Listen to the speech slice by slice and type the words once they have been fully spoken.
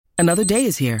Another day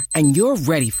is here, and you're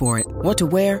ready for it. What to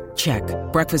wear? Check.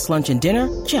 Breakfast, lunch, and dinner?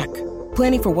 Check.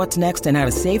 Planning for what's next and how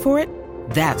to save for it?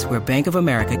 That's where Bank of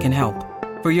America can help.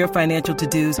 For your financial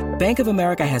to-dos, Bank of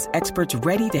America has experts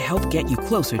ready to help get you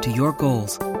closer to your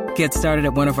goals. Get started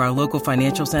at one of our local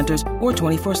financial centers or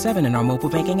 24/7 in our mobile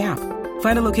banking app.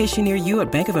 Find a location near you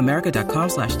at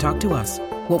bankofamerica.com/talktous.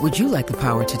 What would you like the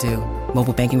power to do?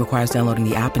 Mobile banking requires downloading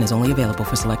the app and is only available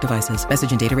for select devices.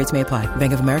 Message and data rates may apply.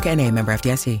 Bank of America N.A., member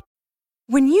FDIC.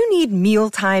 When you need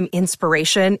mealtime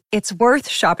inspiration, it's worth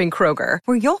shopping Kroger,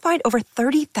 where you'll find over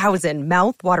 30,000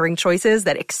 mouth-watering choices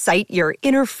that excite your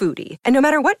inner foodie. And no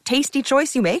matter what tasty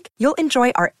choice you make, you'll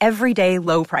enjoy our everyday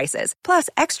low prices, plus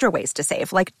extra ways to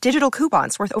save, like digital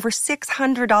coupons worth over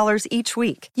 $600 each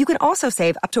week. You can also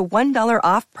save up to $1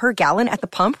 off per gallon at the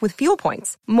pump with fuel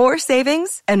points. More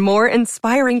savings and more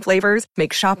inspiring flavors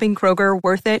make shopping Kroger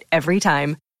worth it every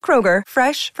time. Kroger,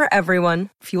 fresh for everyone.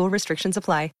 Fuel restrictions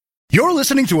apply. You're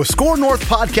listening to a Score North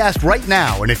podcast right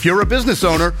now, and if you're a business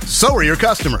owner, so are your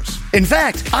customers. In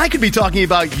fact, I could be talking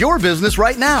about your business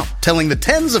right now, telling the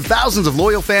tens of thousands of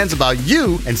loyal fans about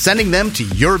you and sending them to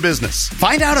your business.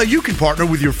 Find out how you can partner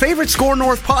with your favorite Score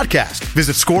North podcast.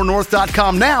 Visit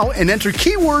scorenorth.com now and enter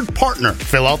keyword partner.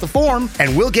 Fill out the form,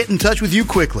 and we'll get in touch with you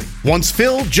quickly. Once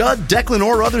Phil, Judd, Declan,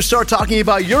 or others start talking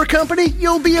about your company,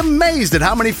 you'll be amazed at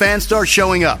how many fans start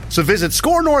showing up. So visit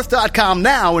scorenorth.com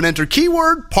now and enter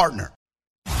keyword partner.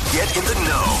 Get in the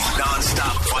know.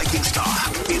 Non-stop Vikings talk.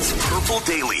 It's Purple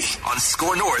Daily on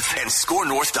Score North and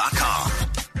scorenorth.com.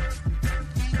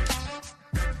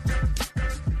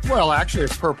 Well, actually,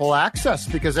 it's Purple Access,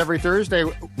 because every Thursday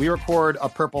we record a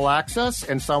Purple Access,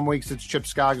 and some weeks it's Chip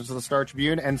Scoggins of the Star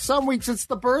Tribune, and some weeks it's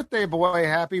the birthday boy.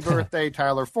 Happy birthday,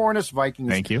 Tyler Forness, Vikings.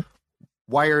 Thank you.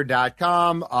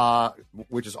 Wire.com,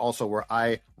 which is also where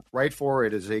I write for.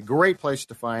 It is a great place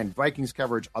to find Vikings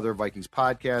coverage, other Vikings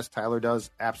podcasts. Tyler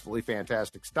does absolutely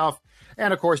fantastic stuff.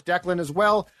 And, of course, Declan as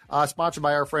well, sponsored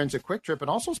by our friends at Quick Trip, and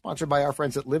also sponsored by our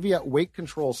friends at Livia Weight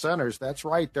Control Centers. That's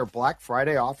right, their Black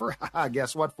Friday offer.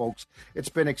 Guess what, folks? It's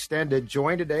been extended.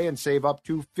 Join today and save up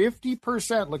to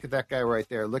 50%. Look at that guy right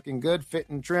there, looking good, fit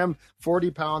and trim,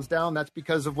 40 pounds down. That's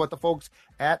because of what the folks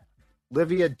at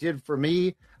Livia did for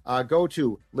me. Go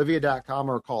to livia.com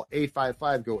or call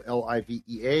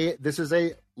 855-GO-LIVEA. This is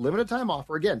a limited time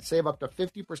offer. Again, save up to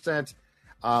 50%.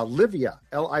 Livia,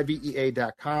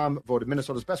 LIVEA.com, voted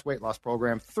Minnesota's best weight loss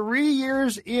program 3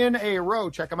 years in a row.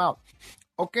 Check them out.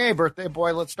 Okay, birthday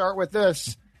boy, let's start with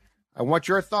this. I want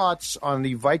your thoughts on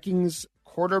the Vikings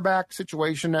quarterback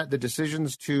situation, the decision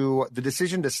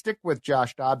to stick with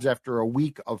Josh Dobbs after a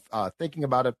week of thinking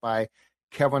about it by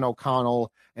Kevin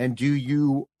O'Connell, and do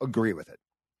you agree with it?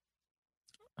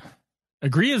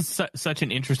 Agree is such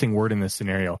an interesting word in this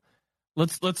scenario.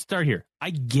 Let's start here. I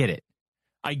get it.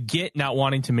 I get not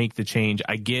wanting to make the change.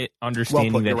 I get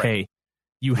understanding that, hey,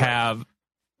 you have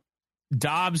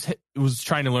Dobbs was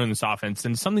trying to learn this offense,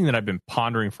 and something that I've been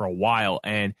pondering for a while,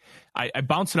 and I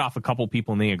bounced it off a couple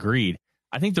people, and they agreed.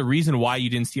 I think the reason why you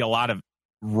didn't see a lot of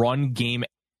run game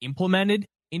implemented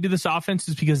into this offense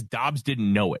is because Dobbs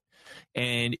didn't know it.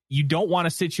 And you don't want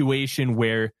a situation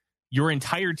where your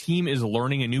entire team is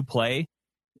learning a new play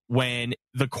when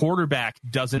the quarterback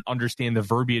doesn't understand the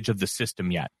verbiage of the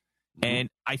system yet. And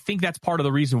I think that's part of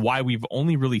the reason why we've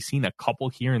only really seen a couple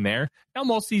here and there. Now,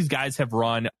 most of these guys have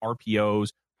run RPOs,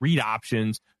 read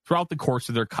options throughout the course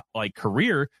of their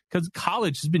career, because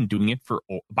college has been doing it for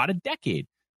about a decade.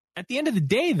 At the end of the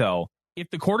day, though, if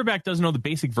the quarterback doesn't know the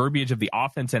basic verbiage of the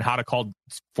offense and how to call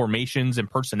formations and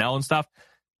personnel and stuff,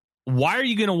 why are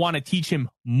you going to want to teach him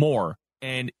more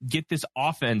and get this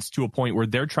offense to a point where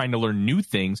they're trying to learn new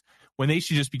things when they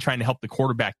should just be trying to help the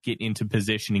quarterback get into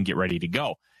position and get ready to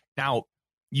go? Now,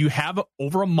 you have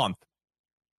over a month.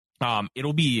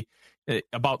 It'll be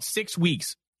about 6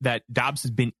 weeks that Dobbs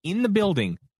has been in the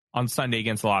building on Sunday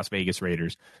against the Las Vegas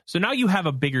Raiders. So now you have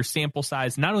a bigger sample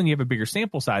size. Not only do you have a bigger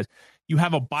sample size, you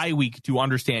have a bye week to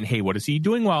understand, hey, what is he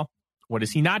doing well? What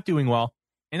is he not doing well?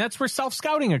 And that's where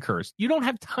self-scouting occurs. You don't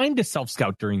have time to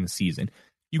self-scout during the season.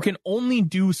 You can only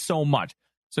do so much.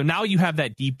 So now you have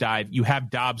that deep dive. You have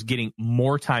Dobbs getting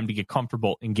more time to get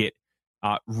comfortable and get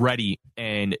ready.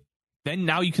 And then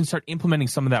now you can start implementing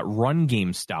some of that run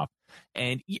game stuff.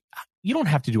 And you don't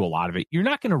have to do a lot of it. You're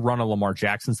not going to run a Lamar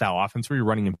Jackson style offense where you're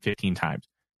running him 15 times.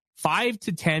 5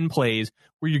 to 10 plays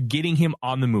where you're getting him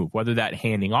on the move, whether that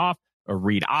handing off, a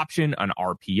read option, an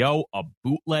RPO, a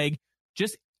bootleg.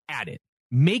 Just add it.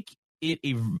 Make it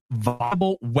a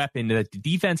viable weapon that the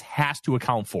defense has to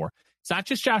account for. It's not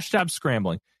just Josh Dobbs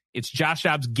scrambling. It's Josh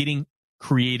Dobbs getting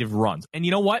creative runs. And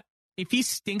you know what? If he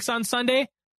stinks on Sunday,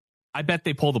 I bet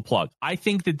they pull the plug. I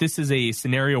think that this is a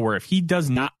scenario where if he does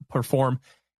not perform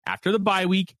after the bye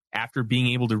week, after being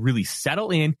able to really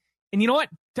settle in, and you know what?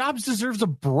 Dobbs deserves a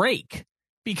break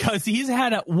because he's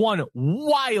had one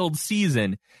wild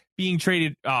season being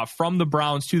traded from the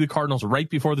Browns to the Cardinals right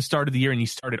before the start of the year, and he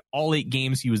started all 8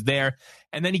 games. He was there,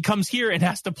 and then he comes here and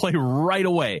has to play right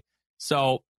away.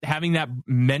 So having that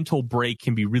mental break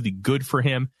can be really good for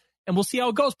him, and we'll see how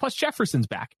it goes. Plus, Jefferson's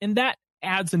back, and that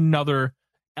adds another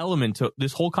element to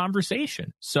this whole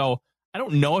conversation. So I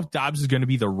don't know if Dobbs is going to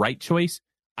be the right choice.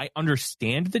 I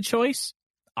understand the choice.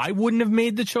 I wouldn't have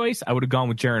made the choice. I would have gone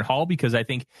with Jaren Hall because I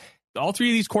think all 3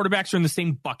 of these quarterbacks are in the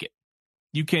same bucket.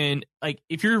 You can,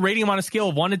 if you're rating them on a scale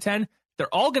of 1 to 10,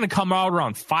 they're all going to come out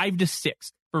around 5 to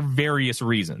 6 for various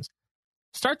reasons.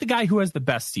 Start the guy who has the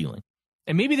best ceiling.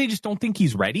 And maybe they just don't think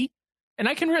he's ready. And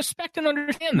I can respect and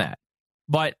understand that.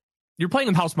 But you're playing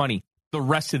with house money the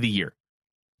rest of the year.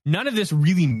 None of this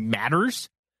really matters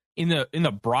in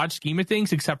the broad scheme of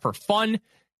things except for fun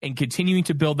and continuing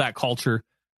to build that culture.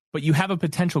 But you have a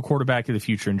potential quarterback of the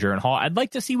future in Jaren Hall. I'd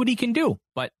like to see what he can do.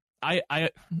 But I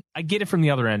get it from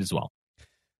the other end as well.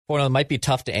 Well, it might be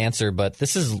tough to answer, but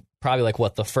this is probably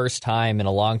the first time in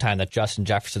a long time that Justin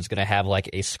Jefferson's going to have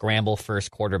a scramble first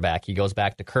quarterback. He goes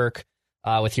back to Kirk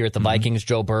with here at the Vikings.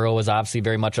 Joe Burrow is obviously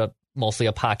very much mostly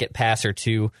a pocket passer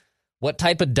too. What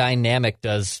type of dynamic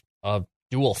does a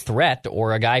dual threat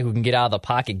or a guy who can get out of the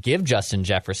pocket give Justin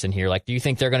Jefferson here? Do you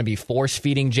think they're going to be force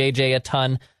feeding JJ a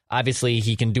ton? Obviously,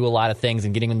 he can do a lot of things,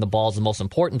 and getting him the ball is the most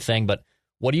important thing. But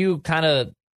what do you kind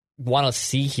of want to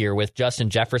see here with Justin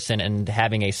Jefferson and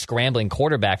having a scrambling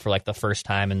quarterback for the first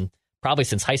time and probably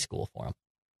since high school for him?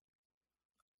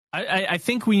 I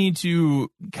think we need to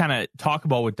kind of talk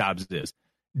about what Dobbs is.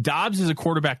 Dobbs is a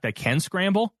quarterback that can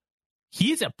scramble.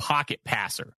 He's a pocket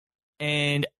passer.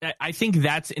 And I think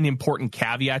that's an important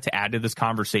caveat to add to this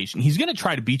conversation. He's going to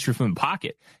try to beat you from the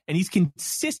pocket, and he's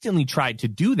consistently tried to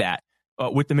do that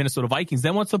with the Minnesota Vikings.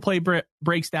 Then once the play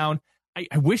breaks down,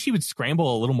 I wish he would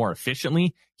scramble a little more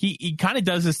efficiently. He kind of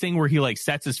does this thing where he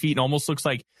sets his feet and almost looks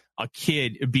like a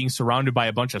kid being surrounded by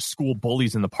a bunch of school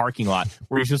bullies in the parking lot,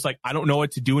 where he's just I don't know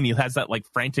what to do. And he has that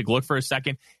frantic look for a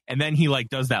second. And then he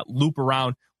does that loop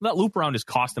around. That loop around has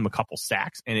cost him a couple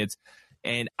sacks.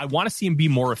 And I want to see him be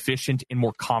more efficient and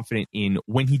more confident in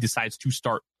when he decides to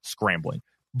start scrambling.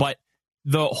 But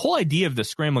the whole idea of the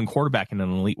scrambling quarterback and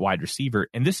an elite wide receiver,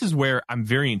 and this is where I'm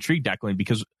very intrigued, Declan,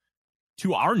 because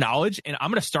to our knowledge, and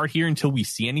I'm going to start here until we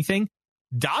see anything,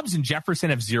 Dobbs and Jefferson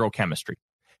have zero chemistry.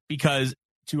 Because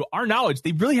to our knowledge,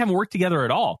 they really haven't worked together at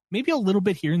all. Maybe a little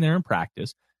bit here and there in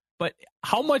practice. But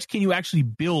how much can you actually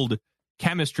build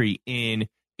chemistry in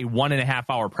a 1.5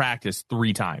 hour practice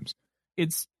 3 times?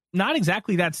 It's not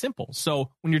exactly that simple.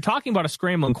 So when you're talking about a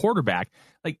scrambling quarterback,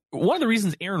 one of the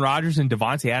reasons Aaron Rodgers and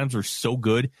Devontae Adams were so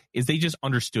good is they just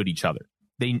understood each other.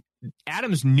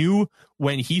 Adams knew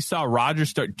when he saw Rodgers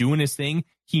start doing his thing,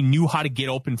 he knew how to get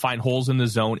open, find holes in the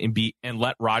zone, and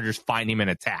let Rodgers find him and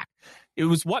attack. It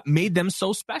was what made them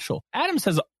so special. Adams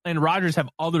and Rodgers have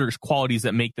other qualities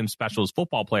that make them special as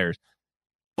football players,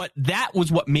 but that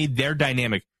was what made their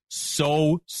dynamic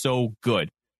so good.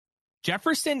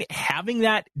 Jefferson having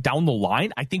that down the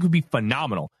line, I think would be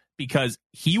phenomenal because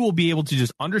he will be able to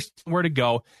just understand where to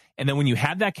go. And then when you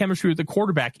have that chemistry with the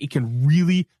quarterback, it can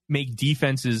really make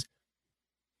defenses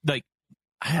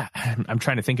I'm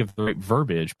trying to think of the right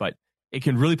verbiage, but it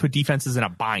can really put defenses in a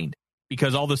bind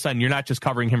because all of a sudden you're not just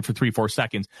covering him for 3-4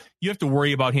 seconds. You have to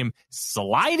worry about him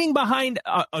sliding behind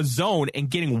a zone and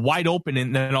getting wide open.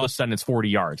 And then all of a sudden it's 40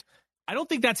 yards. I don't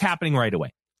think that's happening right away.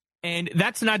 And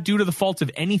that's not due to the fault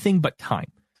of anything but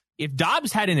time. If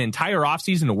Dobbs had an entire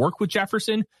offseason to work with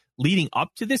Jefferson leading up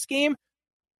to this game,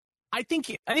 I think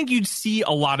you'd see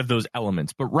a lot of those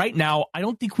elements. But right now, I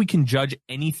don't think we can judge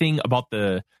anything about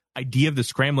the idea of the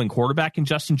scrambling quarterback in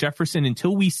Justin Jefferson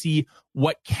until we see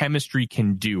what chemistry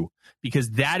can do.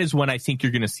 Because that is when I think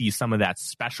you're going to see some of that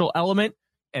special element.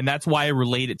 And that's why I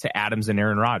relate it to Adams and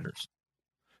Aaron Rodgers.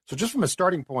 So just from a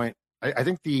starting point, I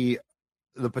think the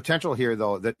potential here,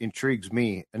 though, that intrigues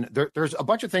me, and there's a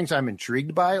bunch of things I'm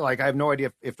intrigued by. I have no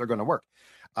idea if they're going to work.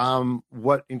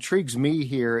 What intrigues me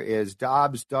here is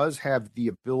Dobbs does have the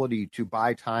ability to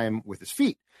buy time with his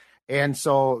feet. And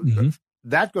so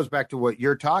that goes back to what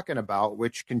you're talking about,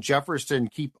 which can Jefferson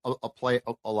keep a play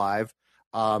alive?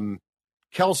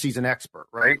 Kelsey's an expert,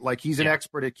 right? He's an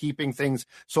expert at keeping things.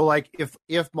 So if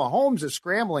Mahomes is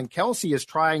scrambling, Kelsey is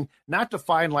trying not to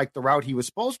find the route he was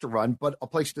supposed to run, but a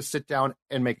place to sit down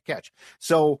and make a catch.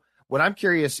 So what I'm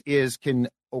curious is, can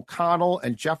O'Connell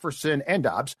and Jefferson and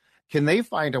Dobbs, can they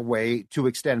find a way to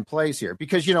extend plays here?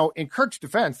 Because, you know, in Kirk's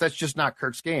defense, that's just not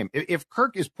Kirk's game. If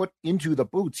Kirk is put into the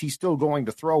boots, he's still going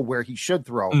to throw where he should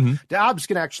throw. Dobbs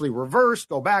can actually reverse,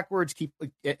 go backwards,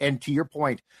 and to your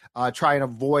point, try and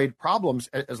avoid problems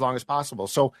as long as possible.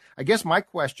 So I guess my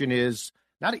question is,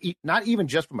 not even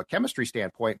just from a chemistry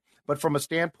standpoint, but from a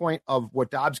standpoint of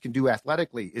what Dobbs can do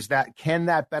athletically, is that can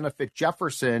that benefit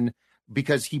Jefferson?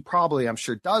 Because he probably, I'm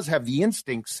sure, does have the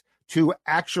instincts to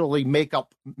actually make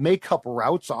up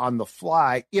routes on the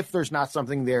fly if there's not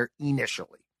something there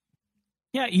initially.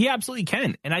 Yeah, he absolutely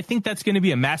can. And I think that's going to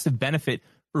be a massive benefit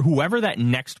for whoever that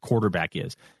next quarterback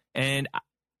is. And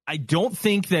I don't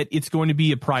think that it's going to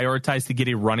be a prioritized to get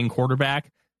a running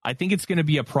quarterback. I think it's going to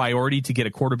be a priority to get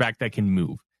a quarterback that can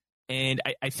move. And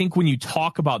I think when you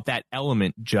talk about that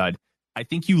element, Judd, I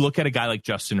think you look at a guy like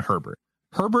Justin Herbert.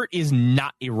 Herbert is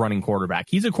not a running quarterback.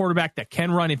 He's a quarterback that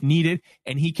can run if needed,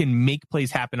 and he can make plays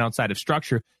happen outside of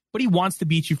structure, but he wants to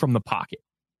beat you from the pocket.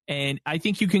 And I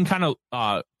think you can kind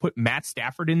of put Matt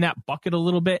Stafford in that bucket a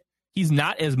little bit. He's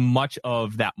not as much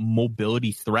of that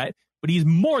mobility threat, but he's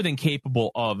more than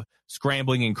capable of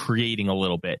scrambling and creating a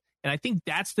little bit. And I think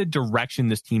that's the direction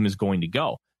this team is going to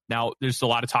go. Now, there's a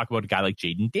lot of talk about a guy like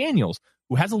Jaden Daniels,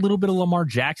 who has a little bit of Lamar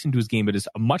Jackson to his game, but is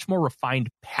a much more refined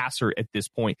passer at this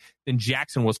point than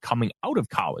Jackson was coming out of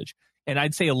college. And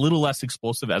I'd say a little less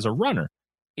explosive as a runner.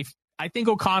 I think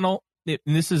O'Connell, and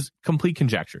this is complete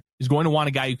conjecture, is going to want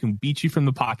a guy who can beat you from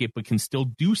the pocket, but can still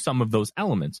do some of those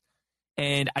elements.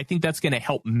 And I think that's going to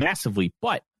help massively,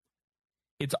 but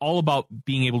it's all about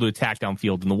being able to attack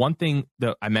downfield. And the one thing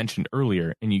that I mentioned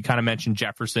earlier, and you kind of mentioned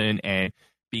Jefferson and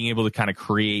being able to kind of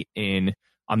create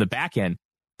on the back end,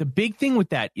 the big thing with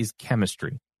that is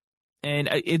chemistry. And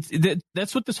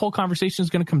that's what this whole conversation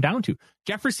is going to come down to.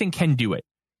 Jefferson can do it,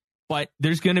 but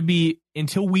there's going to be,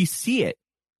 until we see it,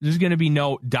 there's going to be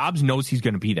Dobbs knows he's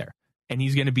going to be there and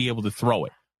he's going to be able to throw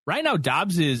it. Right now,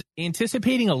 Dobbs is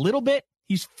anticipating a little bit.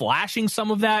 He's flashing some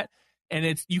of that,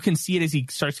 and you can see it as he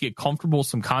starts to get comfortable with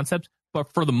some concepts.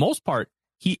 But for the most part,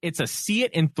 it's a see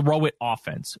it and throw it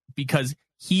offense, because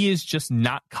he is just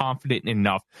not confident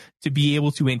enough to be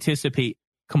able to anticipate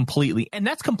completely. And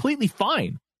that's completely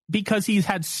fine, because he's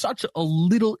had such a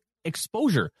little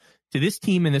exposure to this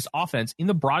team and this offense in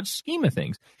the broad scheme of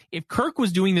things. If Kirk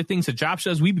was doing the things that Josh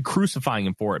does, we'd be crucifying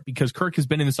him for it, because Kirk has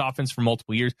been in this offense for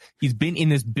multiple years. He's been in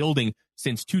this building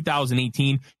since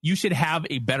 2018. You should have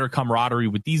a better camaraderie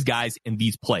with these guys and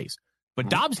these plays. But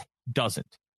Dobbs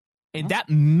doesn't. And that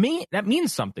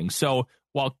means something. So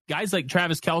while guys like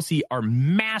Travis Kelce are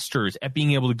masters at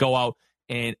being able to go out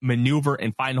and maneuver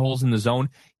and find holes in the zone,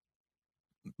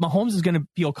 Mahomes is going to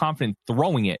feel confident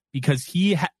throwing it, because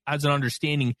he has an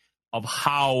understanding of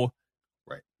how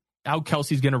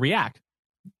Kelce's going to react.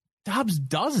 Dobbs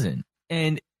doesn't,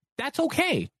 and that's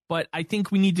okay. But I think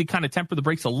we need to kind of temper the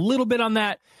brakes a little bit on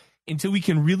that until we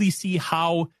can really see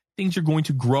how things are going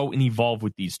to grow and evolve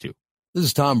with these two. This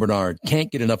is Tom Bernard.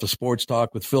 Can't get enough of Sports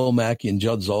Talk with Phil Mackey and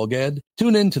Judd Zolgad?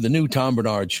 Tune in to the new Tom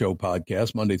Bernard Show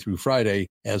podcast Monday through Friday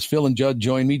as Phil and Judd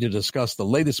join me to discuss the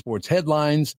latest sports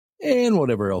headlines and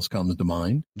whatever else comes to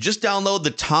mind. Just download the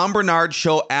Tom Bernard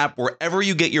Show app wherever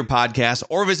you get your podcasts,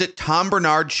 or visit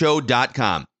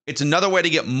tombernardshow.com. It's another way to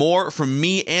get more from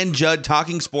me and Judd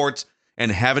talking sports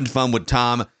and having fun with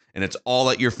Tom, and it's all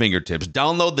at your fingertips.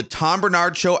 Download the Tom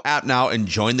Bernard Show app now and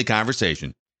join the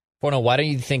conversation. Bono, why don't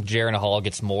you think Jaren Hall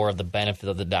gets more of the benefit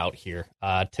of the doubt here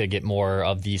to get more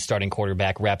of the starting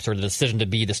quarterback reps, or the decision to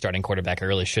be the starting quarterback, I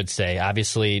really should say?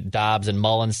 Obviously, Dobbs and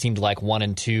Mullins seemed like 1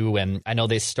 and 2, and I know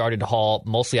they started Hall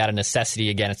mostly out of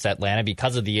necessity against Atlanta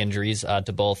because of the injuries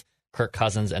to both Kirk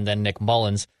Cousins and then Nick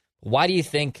Mullins. Why do you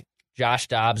think Josh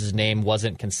Dobbs' name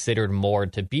wasn't considered more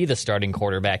to be the starting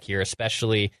quarterback here,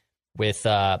 especially with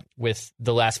the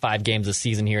last 5 games of the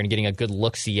season here and getting a good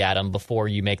look-see at him before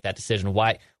you make that decision?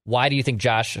 Why do you think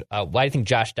Josh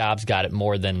Dobbs got it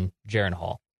more than Jaren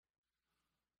Hall?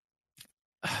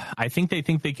 I think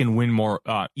they can win more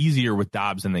easier with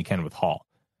Dobbs than they can with Hall.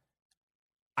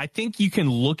 I think you can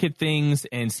look at things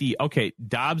and see, okay,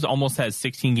 Dobbs almost has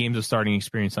 16 games of starting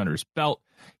experience under his belt.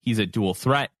 He's a dual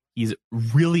threat. He's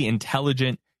really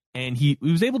intelligent, and he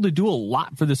was able to do a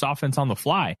lot for this offense on the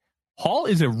fly. Hall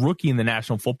is a rookie in the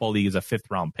National Football League as a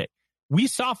 5th-round pick. We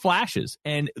saw flashes,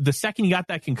 and the second he got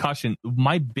that concussion,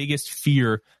 my biggest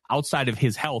fear outside of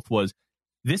his health was,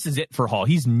 this is it for Hall.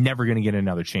 He's never going to get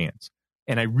another chance.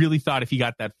 And I really thought if he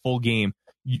got that full game,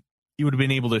 he would have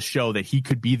been able to show that he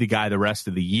could be the guy the rest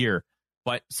of the year.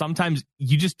 But sometimes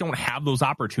you just don't have those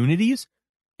opportunities,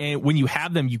 and when you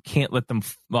have them, you can't let them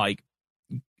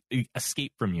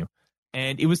escape from you.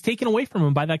 And it was taken away from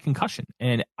him by that concussion,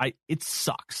 and it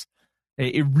sucks.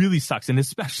 It really sucks, and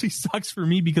especially sucks for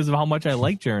me because of how much I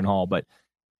like Jaren Hall. But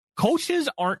coaches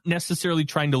aren't necessarily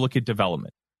trying to look at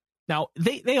development. Now,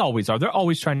 they always are. They're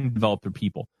always trying to develop their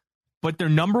people. But their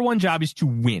number one job is to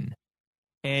win.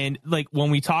 And like when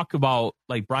we talk about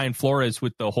like Brian Flores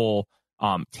with the whole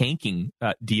tanking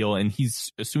deal, and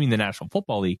he's suing the National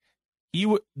Football League,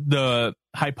 the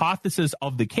hypothesis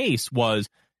of the case was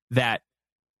that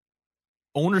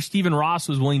owner Stephen Ross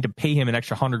was willing to pay him an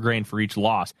extra $100,000 for each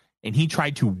loss, and he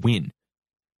tried to win.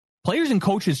 Players and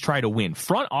coaches try to win.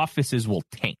 Front offices will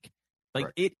tank. Like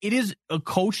right. It is a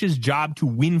coach's job to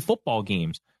win football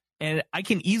games. And I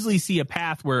can easily see a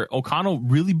path where O'Connell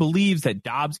really believes that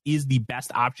Dobbs is the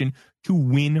best option to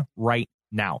win right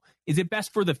now. Is it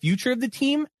best for the future of the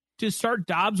team to start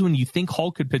Dobbs when you think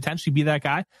Hall could potentially be that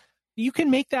guy? You can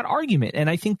make that argument, and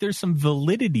I think there's some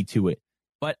validity to it.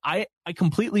 But I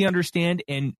completely understand,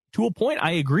 and to a point,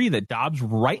 I agree that Dobbs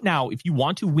right now, if you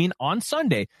want to win on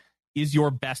Sunday, is your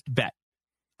best bet.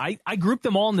 I group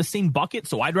them all in the same bucket,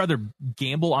 so I'd rather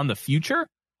gamble on the future.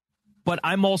 But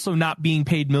I'm also not being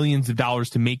paid millions of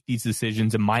dollars to make these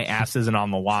decisions, and my ass isn't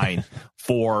on the line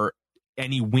for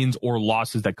any wins or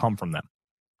losses that come from them.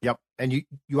 Yep. And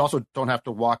you also don't have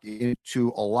to walk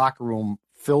into a locker room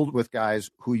filled with guys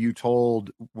who you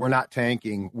told we're not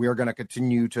tanking. We're going to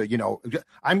continue to,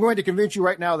 I'm going to convince you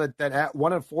right now that at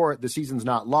 1-4, the season's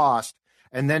not lost.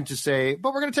 And then to say,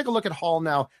 but we're going to take a look at Hall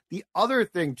now. The other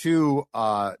thing, too,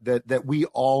 that we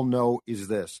all know is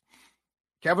this.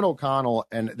 Kevin O'Connell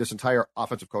and this entire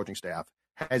offensive coaching staff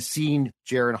has seen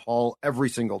Jaren Hall every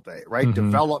single day, right? Mm-hmm.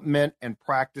 Development and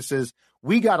practices.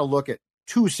 We got to look at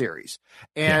 2 series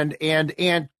and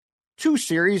 2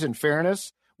 series in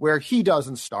fairness where he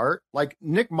doesn't start, like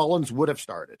Nick Mullins would have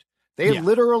started. They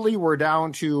literally were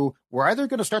down to, we're either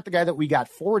going to start the guy that we got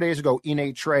 4 days ago in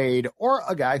a trade or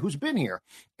a guy who's been here.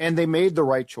 And they made the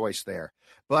right choice there.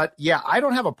 But yeah, I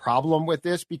don't have a problem with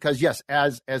this because yes,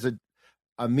 as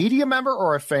a media member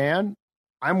or a fan,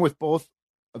 I'm with both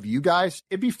of you guys.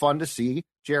 It'd be fun to see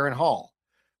Jaren Hall.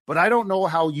 But I don't know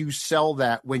how you sell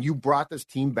that when you brought this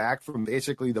team back from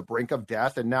basically the brink of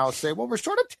death and now say, well, we're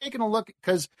sort of taking a look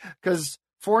because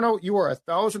Forno, you are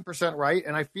 1,000% right.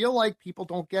 And I feel like people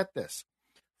don't get this.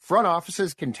 Front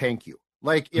offices can tank you.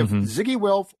 Like if Ziggy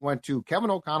Wilf went to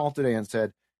Kevin O'Connell today and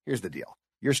said, here's the deal.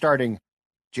 You're starting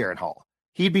Jaren Hall.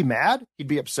 He'd be mad. He'd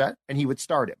be upset and he would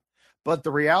start him. But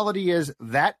the reality is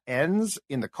that ends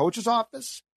in the coach's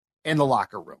office and the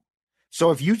locker room.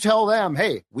 So if you tell them,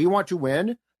 hey, we want to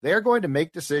win, they're going to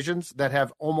make decisions that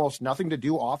have almost nothing to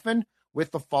do often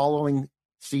with the following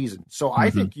season. So I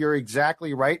think you're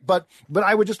exactly right. But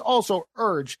I would just also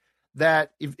urge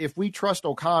that if we trust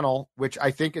O'Connell, which I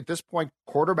think at this point,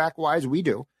 quarterback wise, we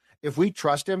do, if we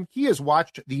trust him, he has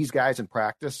watched these guys in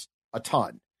practice a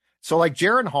ton. So like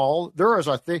Jaren Hall,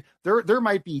 there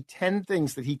might be 10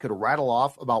 things that he could rattle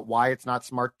off about why it's not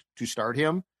smart to start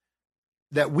him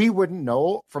that we wouldn't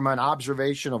know from an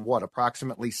observation of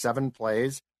approximately 7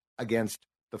 plays against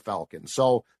the Falcons.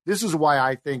 So this is why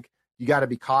I think you got to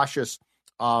be cautious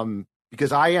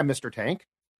because I am Mr. Tank.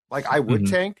 Like I would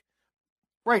tank.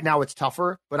 Right now it's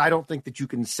tougher, but I don't think that you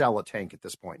can sell a tank at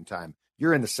this point in time.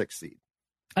 You're in the 6th seed.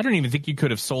 I don't even think you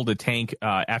could have sold a tank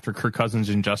after Kirk Cousins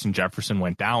and Justin Jefferson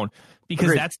went down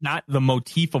because that's not the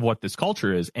motif of what this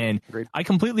culture is. And I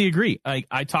completely agree.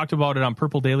 I talked about it on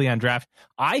Purple Daily on Draft.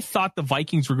 I thought the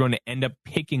Vikings were going to end up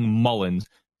picking Mullins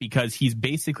because he's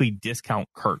basically discount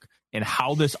Kirk and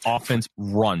how this offense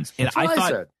runs. And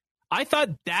I thought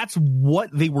that's what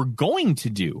they were going to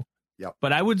do. Yep.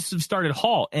 But I would have started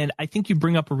Hall. And I think you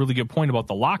bring up a really good point about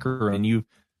the locker room. And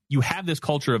you have this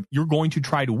culture of you're going to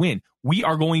try to win. We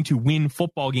are going to win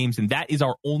football games, and that is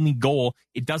our only goal.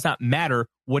 It does not matter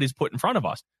what is put in front of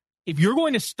us. If you're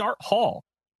going to start Hall,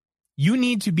 you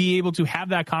need to be able to have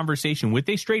that conversation with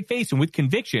a straight face and with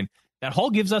conviction that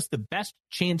Hall gives us the best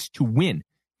chance to win.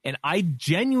 And I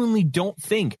genuinely don't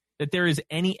think that there is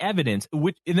any evidence,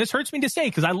 and this hurts me to say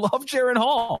because I love Jaren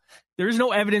Hall. There is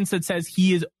no evidence that says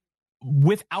he is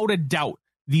without a doubt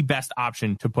the best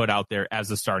option to put out there as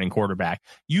the starting quarterback.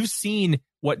 You've seen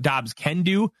what Dobbs can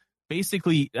do.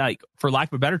 Basically, like for lack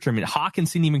of a better term,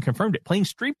 Hawkinson even confirmed it, playing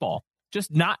street ball,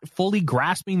 just not fully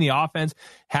grasping the offense,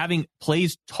 having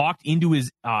plays talked into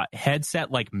his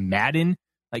headset like Madden.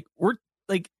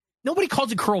 Nobody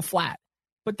calls it curl flat,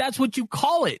 but that's what you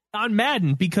call it on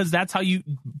Madden because that's how you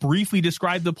briefly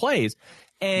describe the plays.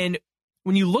 And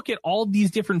when you look at all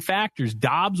these different factors,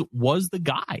 Dobbs was the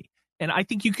guy. And I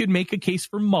think you could make a case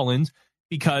for Mullins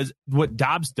because what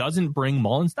Dobbs doesn't bring,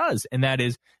 Mullins does. And that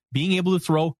is being able to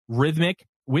throw rhythmic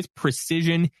with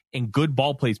precision and good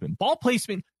ball placement. Ball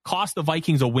placement cost the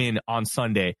Vikings a win on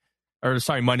Sunday.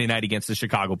 Monday night against the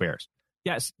Chicago Bears.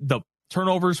 Yes, the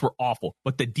turnovers were awful,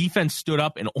 but the defense stood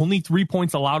up and only 3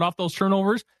 points allowed off those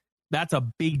turnovers. That's a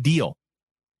big deal.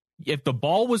 If the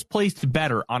ball was placed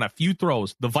better on a few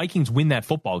throws, the Vikings win that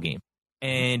football game.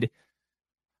 And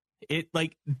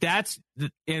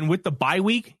and with the bye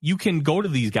week, you can go to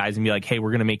these guys and be like, hey, we're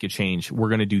going to make a change. We're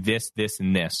going to do this, this,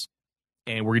 and this.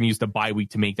 And we're going to use the bye week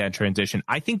to make that transition.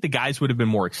 I think the guys would have been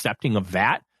more accepting of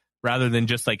that rather than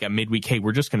just like a midweek, hey,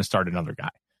 we're just going to start another guy.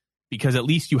 Because at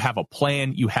least you have a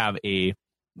plan, you have a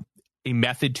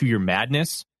method to your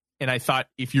madness. And I thought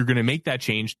if you're going to make that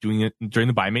change, doing it during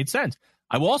the bye made sense.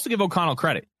 I will also give O'Connell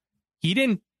credit. He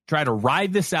didn't try to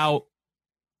ride this out.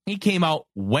 He came out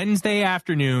Wednesday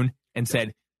afternoon and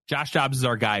said, Josh Dobbs is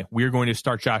our guy. We're going to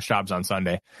start Josh Dobbs on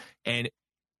Sunday. And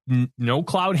no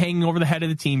cloud hanging over the head of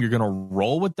the team. You're going to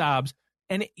roll with Dobbs.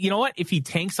 And you know what? If he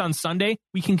tanks on Sunday,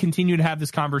 we can continue to have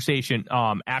this conversation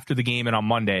after the game and on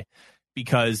Monday.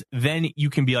 Because then you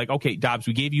can be like, okay, Dobbs,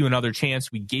 we gave you another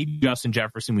chance. We gave you Justin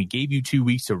Jefferson. We gave you 2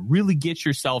 weeks to really get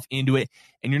yourself into it.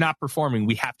 And you're not performing.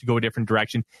 We have to go a different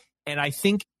direction. And I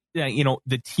think that,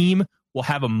 the team will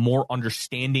have a more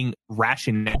understanding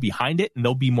rationale behind it. And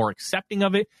they'll be more accepting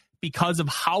of it because of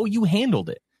how you handled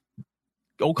it.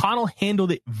 O'Connell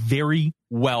handled it very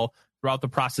well throughout the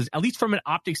process, at least from an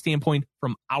optics standpoint,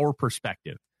 from our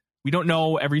perspective. We don't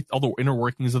know all the inner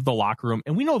workings of the locker room.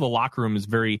 And we know the locker room is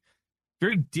very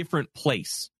different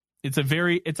place. It's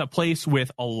a place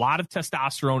with a lot of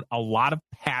testosterone, a lot of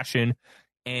passion,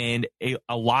 and a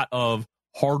lot of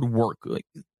hard work. Like,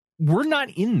 we're not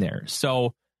in there.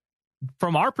 So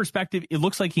from our perspective, it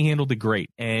looks like he handled it great.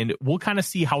 And we'll kind of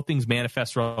see how things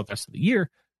manifest throughout the rest of the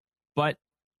year. But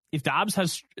if Dobbs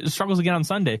has struggles again on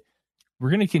Sunday,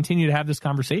 we're going to continue to have this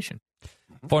conversation.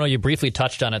 Forno, you briefly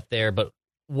touched on it there, but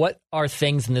what are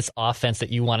things in this offense that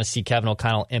you want to see Kevin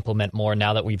O'Connell implement more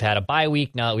now that we've had a bye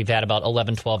week, now that we've had about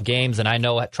 11, 12 games? And I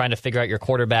know trying to figure out your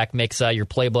quarterback makes your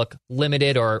playbook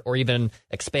limited or even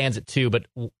expands it too. But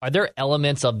are there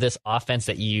elements of this offense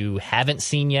that you haven't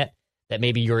seen yet that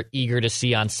maybe you're eager to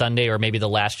see on Sunday or maybe the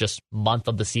last just month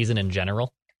of the season in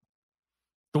general?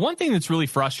 The one thing that's really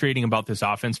frustrating about this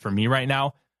offense for me right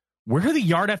now, where are the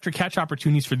yard after catch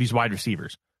opportunities for these wide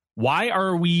receivers? Why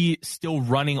are we still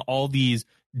running all these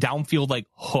downfield like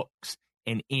hooks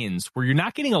and ins where you're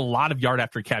not getting a lot of yard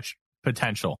after catch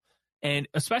potential? And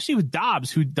especially with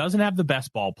Dobbs, who doesn't have the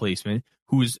best ball placement,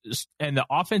 and the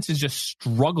offense is just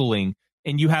struggling.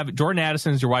 And you have Jordan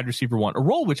Addison as your wide receiver one, a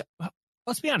role which,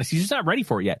 let's be honest, he's just not ready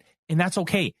for it yet. And that's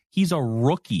okay. He's a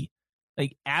rookie.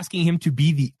 Like, asking him to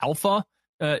be the alpha,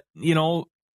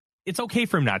 it's okay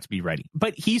for him not to be ready.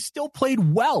 But he still played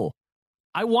well.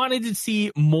 I wanted to see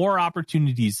more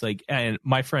opportunities, and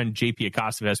my friend JP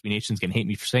Acosta of SB Nation's going to hate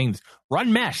me for saying this.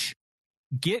 Run mesh.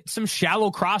 Get some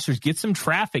shallow crossers, get some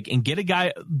traffic, and get a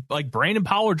guy like Brandon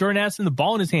Powell or Jordan Addison the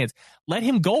ball in his hands. Let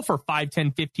him go for 5,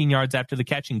 10, 15 yards after the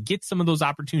catch and get some of those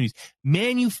opportunities.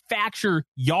 Manufacture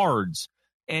yards.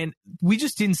 And we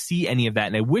just didn't see any of that.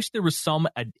 And I wish there was some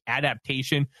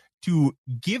adaptation to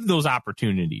give those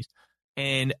opportunities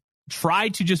and try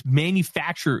to just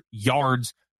manufacture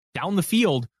yards down the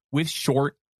field with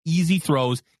short, easy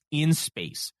throws in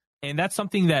space. And that's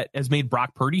something that has made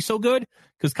Brock Purdy so good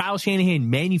because Kyle Shanahan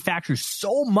manufactures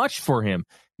so much for him,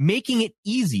 making it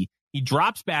easy. He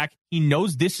drops back. He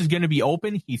knows this is going to be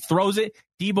open. He throws it.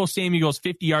 Deebo Samuel goes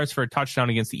 50 yards for a touchdown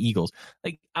against the Eagles.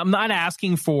 I'm not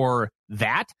asking for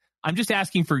that. I'm just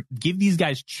asking for give these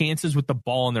guys chances with the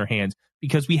ball in their hands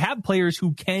because we have players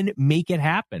who can make it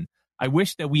happen. I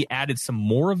wish that we added some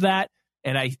more of that.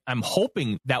 And I'm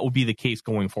hoping that will be the case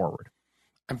going forward.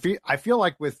 I feel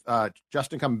like with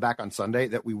Justin coming back on Sunday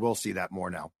that we will see that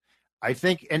more now. I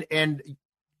think, and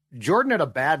Jordan had a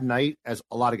bad night, as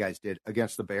a lot of guys did,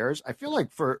 against the Bears. I feel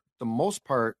like for the most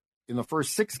part, in the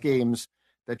first 6 games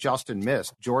that Justin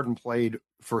missed, Jordan played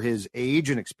for his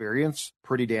age and experience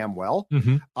pretty damn well.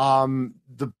 Mm-hmm.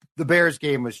 The Bears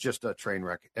game was just a train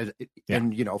wreck,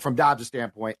 and from Dobbs'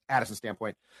 standpoint, Addison's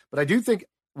standpoint. But I do think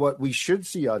what we should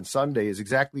see on Sunday is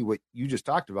exactly what you just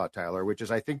talked about, Tyler, which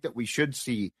is I think that we should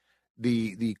see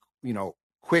the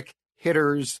quick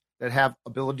hitters that have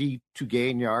ability to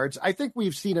gain yards. I think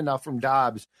we've seen enough from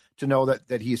Dobbs to know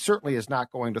that he certainly is not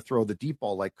going to throw the deep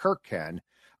ball like Kirk can.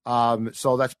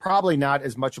 So that's probably not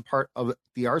as much a part of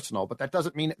the arsenal, but that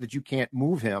doesn't mean that you can't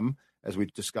move him, as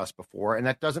we've discussed before. And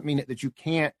that doesn't mean that you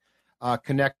can't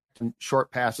connect short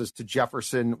passes to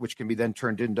Jefferson, which can be then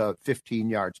turned into 15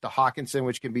 yards, to Hawkinson,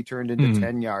 which can be turned into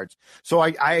 10 yards. So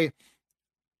I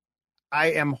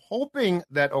am hoping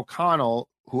that O'Connell,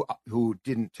 who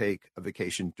didn't take a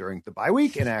vacation during the bye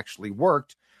week and actually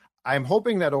worked, I'm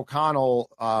hoping that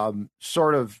O'Connell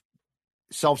sort of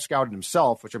self-scouted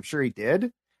himself, which I'm sure he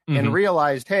did, and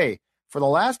realized, hey, for the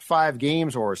last 5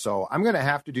 games or so, I'm going to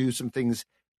have to do some things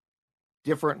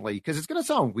differently, because it's going to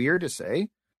sound weird to say,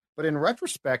 but in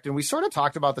retrospect, and we sort of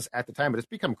talked about this at the time, but it's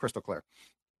become crystal clear.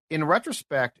 In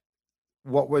retrospect,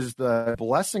 what was the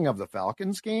blessing of the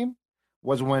Falcons game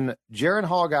was when Jaren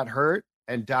Hall got hurt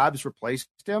and Dobbs replaced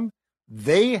him,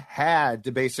 they had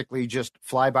to basically just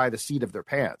fly by the seat of their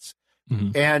pants.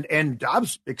 And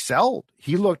Dobbs excelled.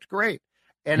 He looked great.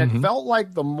 And it felt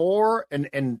like the more,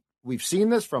 and we've seen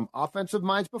this from offensive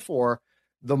minds before,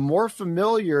 the more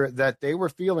familiar that they were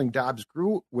feeling Dobbs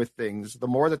grew with things, the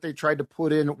more that they tried to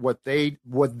put in what they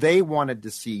wanted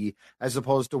to see as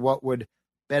opposed to what would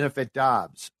benefit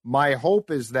Dobbs. My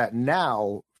hope is that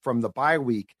now, from the bye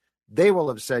week, they will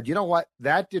have said, you know what,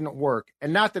 that didn't work.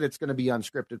 And not that it's going to be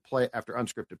unscripted play after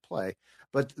unscripted play,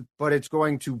 but it's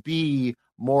going to be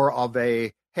more of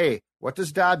a, hey, what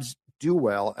does Dobbs do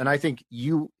well? And I think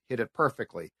you hit it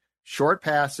perfectly. Short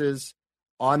passes,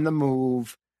 on the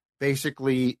move,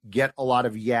 basically get a lot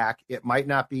of yak. It might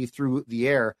not be through the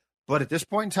air, but at this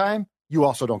point in time, you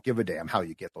also don't give a damn how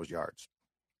you get those yards.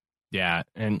 Yeah,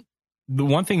 and the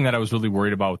one thing that I was really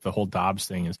worried about with the whole Dobbs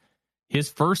thing is his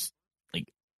first,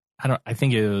 I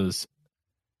think it was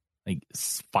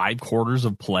 5 quarters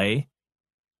of play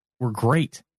were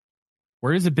great.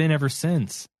 Where has it been ever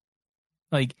since?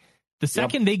 The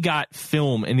second they got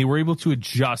film and they were able to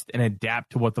adjust and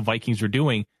adapt to what the Vikings were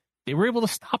doing, they were able to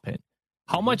stop it.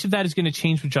 How much of that is going to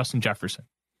change with Justin Jefferson?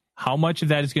 How much of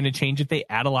that is going to change if they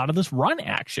add a lot of this run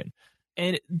action?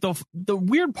 And the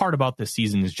weird part about this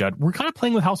season is, Judd, we're kind of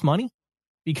playing with house money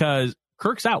because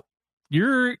Kirk's out.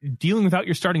 You're dealing without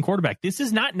your starting quarterback. This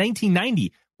is not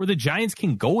 1990 where the Giants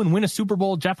can go and win a Super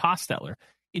Bowl, Jeff Hostetler.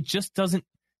 It just doesn't,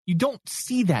 you don't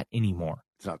see that anymore.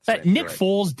 It's not the same, Nick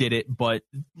Foles did it, but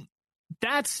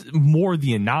that's more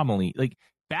the anomaly.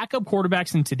 Backup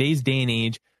quarterbacks in today's day and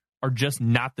age are just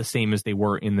not the same as they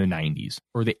were in the 90s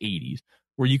or the 80s,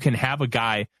 where you can have a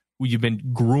guy who you've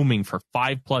been grooming for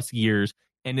 5+ years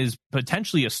and is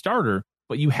potentially a starter,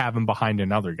 but you have him behind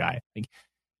another guy.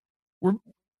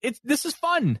 This is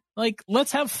fun.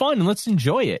 Let's have fun and let's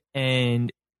enjoy it.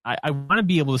 And I want to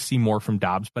be able to see more from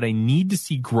Dobbs, but I need to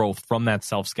see growth from that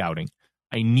self-scouting.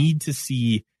 I need to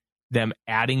see them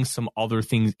adding some other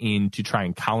things in to try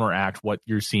and counteract what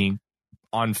you're seeing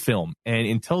on film. And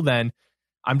until then,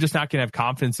 I'm just not going to have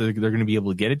confidence that they're going to be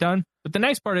able to get it done. But the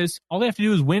nice part is all they have to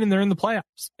do is win and they're in the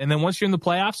playoffs. And then once you're in the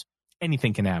playoffs,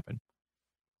 anything can happen.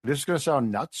 This is going to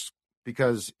sound nuts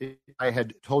because if I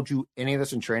had told you any of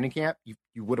this in training camp,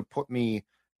 you would have put me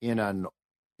in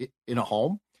a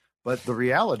home. But the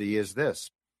reality is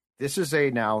this is a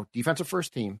now defensive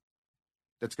first team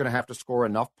that's going to have to score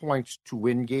enough points to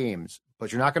win games,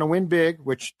 but you're not going to win big,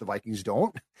 which the Vikings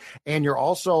don't. And you're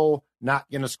also not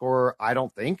going to score, I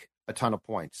don't think, a ton of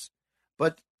points.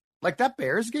 But that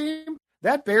Bears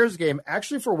game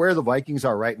actually, for where the Vikings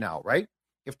are right now, right?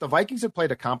 If the Vikings had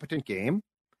played a competent game,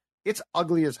 it's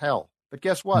ugly as hell. But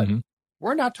guess what?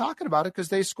 We're not talking about it because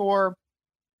they score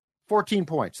 14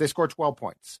 points. They score 12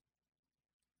 points.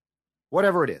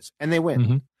 Whatever it is. And they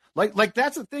win.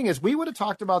 That's the thing is we would have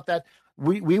talked about that.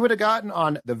 We would have gotten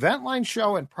on the Vent Line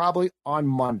show and probably on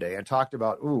Monday and talked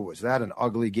about, ooh, is that an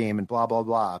ugly game and blah, blah,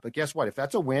 blah. But guess what? If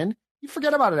that's a win, you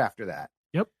forget about it after that.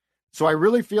 Yep. So I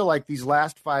really feel like these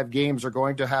last 5 games are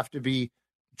going to have to be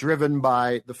driven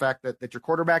by the fact that your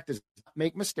quarterback does not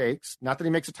make mistakes. Not that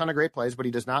he makes a ton of great plays, but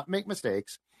he does not make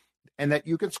mistakes. And that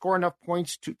you can score enough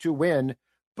points to win.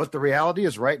 But the reality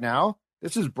is right now,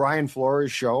 this is Brian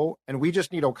Flores' show, and we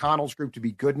just need O'Connell's group to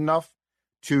be good enough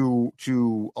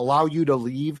to allow you to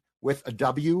leave with a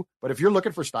W. But if you're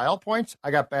looking for style points, I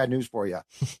got bad news for you.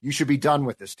 You should be done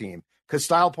with this team because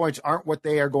style points aren't what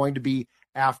they are going to be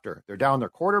after. They're down their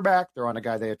quarterback. They're on a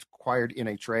guy they acquired in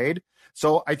a trade.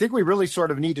 So I think we really sort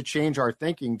of need to change our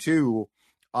thinking too,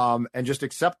 and just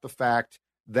accept the fact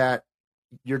that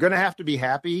you're going to have to be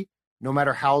happy no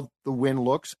matter how the win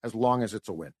looks, as long as it's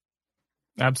a win.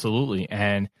 Absolutely.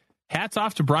 And hats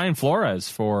off to Brian Flores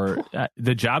for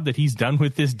the job that he's done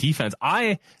with this defense.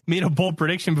 I made a bold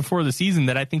prediction before the season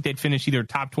that I think they'd finish either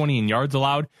top 20 in yards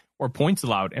allowed or points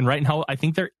allowed. And right now, I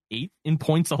think they're 8th in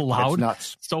points allowed.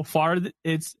 That's nuts. So far,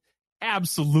 it's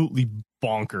absolutely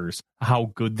bonkers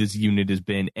how good this unit has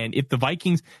been. And if the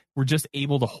Vikings were just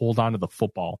able to hold on to the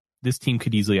football, this team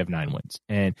could easily have 9 wins.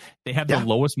 And they have the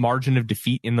lowest margin of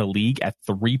defeat in the league at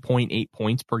 3.8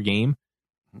 points per game.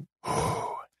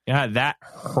 Yeah, that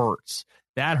hurts.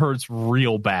 That hurts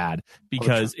real bad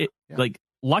because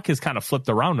luck has kind of flipped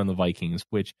around on the Vikings,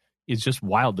 which is just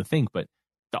wild to think. But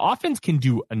the offense can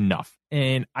do enough.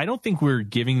 And I don't think we're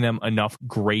giving them enough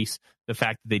grace. The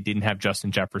fact that they didn't have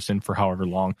Justin Jefferson for however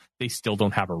long, they still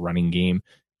don't have a running game.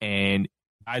 And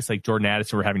guys like Jordan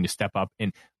Addison were having to step up.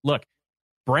 And look,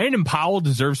 Brandon Powell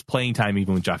deserves playing time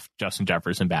even with Justin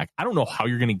Jefferson back. I don't know how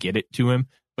you're going to get it to him,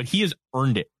 but he has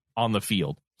earned it on the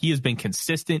field. He has been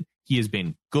consistent. He has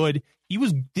been good. He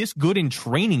was this good in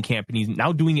training camp, and he's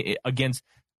now doing it against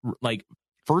like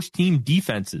first team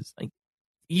defenses. Like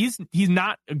he's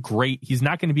not he's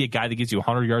not going to be a guy that gives you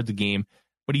 100 yards a game,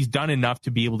 but he's done enough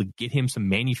to be able to get him some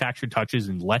manufactured touches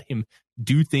and let him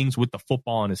do things with the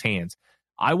football in his hands.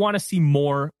 I want to see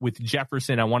more with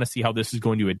Jefferson. I want to see how this is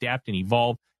going to adapt and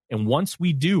evolve. And once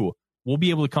we do, we'll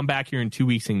be able to come back here in 2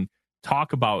 weeks and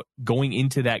talk about going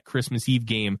into that Christmas Eve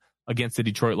game against the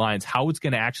Detroit Lions, how it's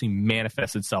going to actually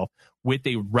manifest itself with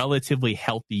a relatively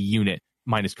healthy unit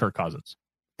minus Kirk Cousins.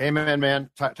 Amen,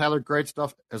 man. Tyler, great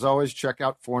stuff. As always, check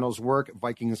out Forno's work,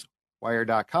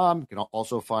 VikingsWire.com. You can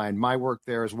also find my work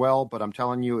there as well, but I'm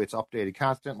telling you, it's updated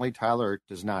constantly. Tyler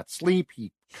does not sleep.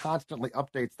 He constantly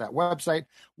updates that website.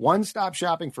 One-stop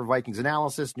shopping for Vikings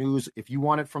analysis, news. If you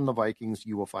want it from the Vikings,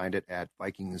 you will find it at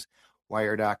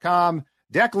VikingsWire.com.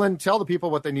 Declan, tell the people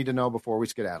what they need to know before we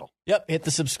skedaddle. Yep, hit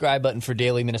the subscribe button for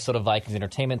daily Minnesota Vikings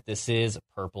entertainment. This is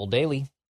Purple Daily.